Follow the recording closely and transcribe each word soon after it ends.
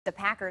The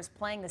Packers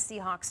playing the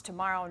Seahawks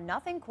tomorrow.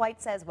 Nothing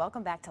quite says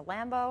welcome back to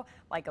Lambeau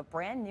like a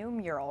brand new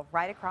mural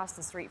right across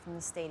the street from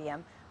the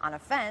stadium on a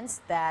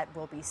fence that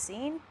will be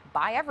seen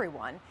by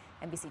everyone.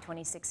 NBC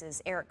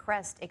 26's Eric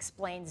Crest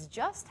explains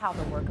just how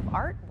the work of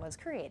art was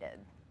created.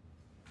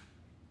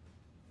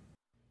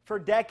 For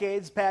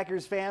decades,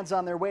 Packers fans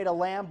on their way to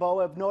Lambeau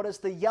have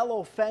noticed the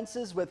yellow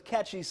fences with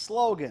catchy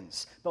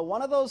slogans. But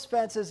one of those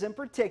fences in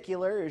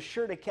particular is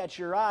sure to catch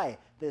your eye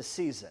this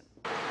season.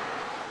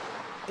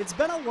 It's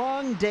been a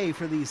long day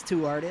for these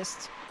two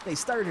artists. They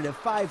started at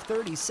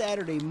 5:30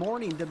 Saturday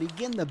morning to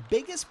begin the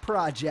biggest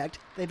project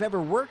they've ever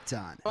worked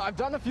on. I've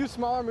done a few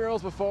smaller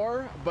murals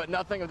before, but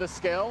nothing of this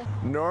scale.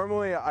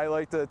 Normally, I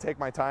like to take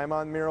my time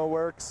on mural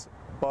works,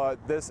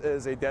 but this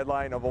is a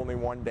deadline of only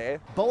one day.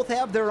 Both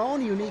have their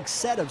own unique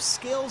set of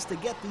skills to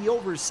get the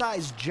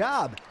oversized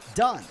job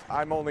done.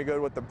 I'm only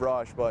good with the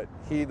brush, but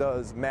he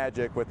does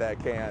magic with that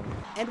can.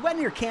 And when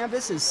your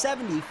canvas is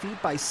 70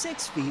 feet by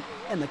 6 feet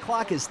and the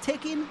clock is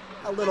ticking,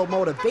 a little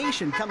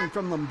motivation coming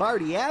from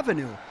Lambardi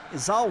Avenue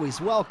is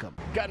always welcome.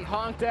 Gotten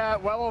honked at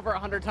well over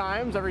 100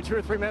 times. Every 2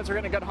 or 3 minutes we're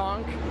getting a good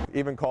honk.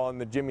 Even calling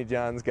the Jimmy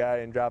John's guy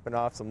and dropping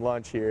off some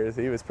lunch here,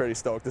 he was pretty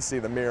stoked to see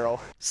the mural.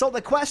 So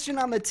the question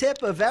on the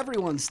tip of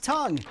everyone's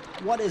tongue,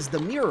 what is the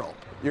mural?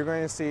 You're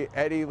going to see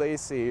Eddie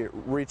Lacy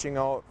reaching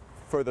out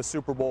for the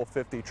Super Bowl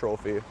 50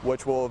 trophy,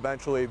 which will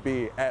eventually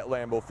be at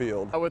Lambeau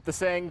Field. With the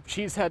saying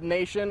Cheesehead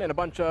Nation and a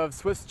bunch of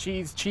Swiss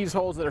cheese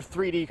holes that are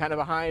 3D kind of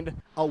behind.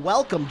 A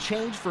welcome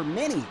change for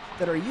many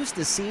that are used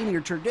to seeing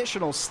your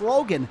traditional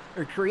slogan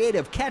or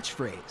creative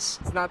catchphrase.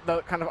 It's not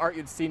the kind of art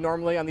you'd see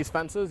normally on these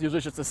fences. Usually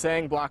it's just a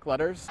saying, block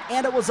letters.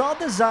 And it was all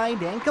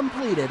designed and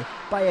completed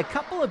by a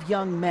couple of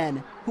young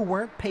men who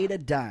weren't paid a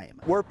dime.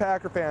 We're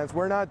Packer fans.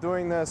 We're not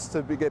doing this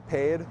to get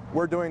paid.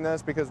 We're doing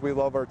this because we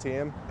love our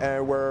team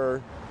and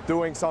we're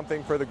doing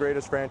something for the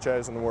greatest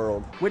franchise in the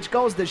world. Which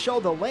goes to show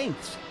the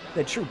lengths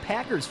that true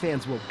Packers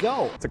fans will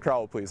go. It's a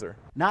crowd pleaser.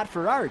 Not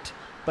for art,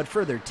 but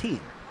for their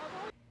team.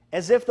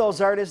 As if those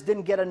artists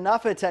didn't get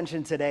enough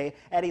attention today,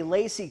 Eddie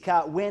Lacy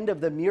caught wind of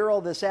the mural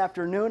this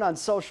afternoon on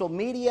social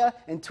media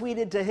and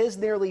tweeted to his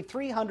nearly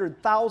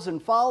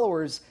 300,000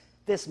 followers,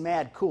 "This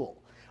mad cool."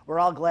 We're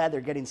all glad they're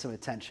getting some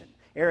attention.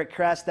 Eric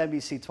Crest,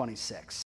 NBC 26.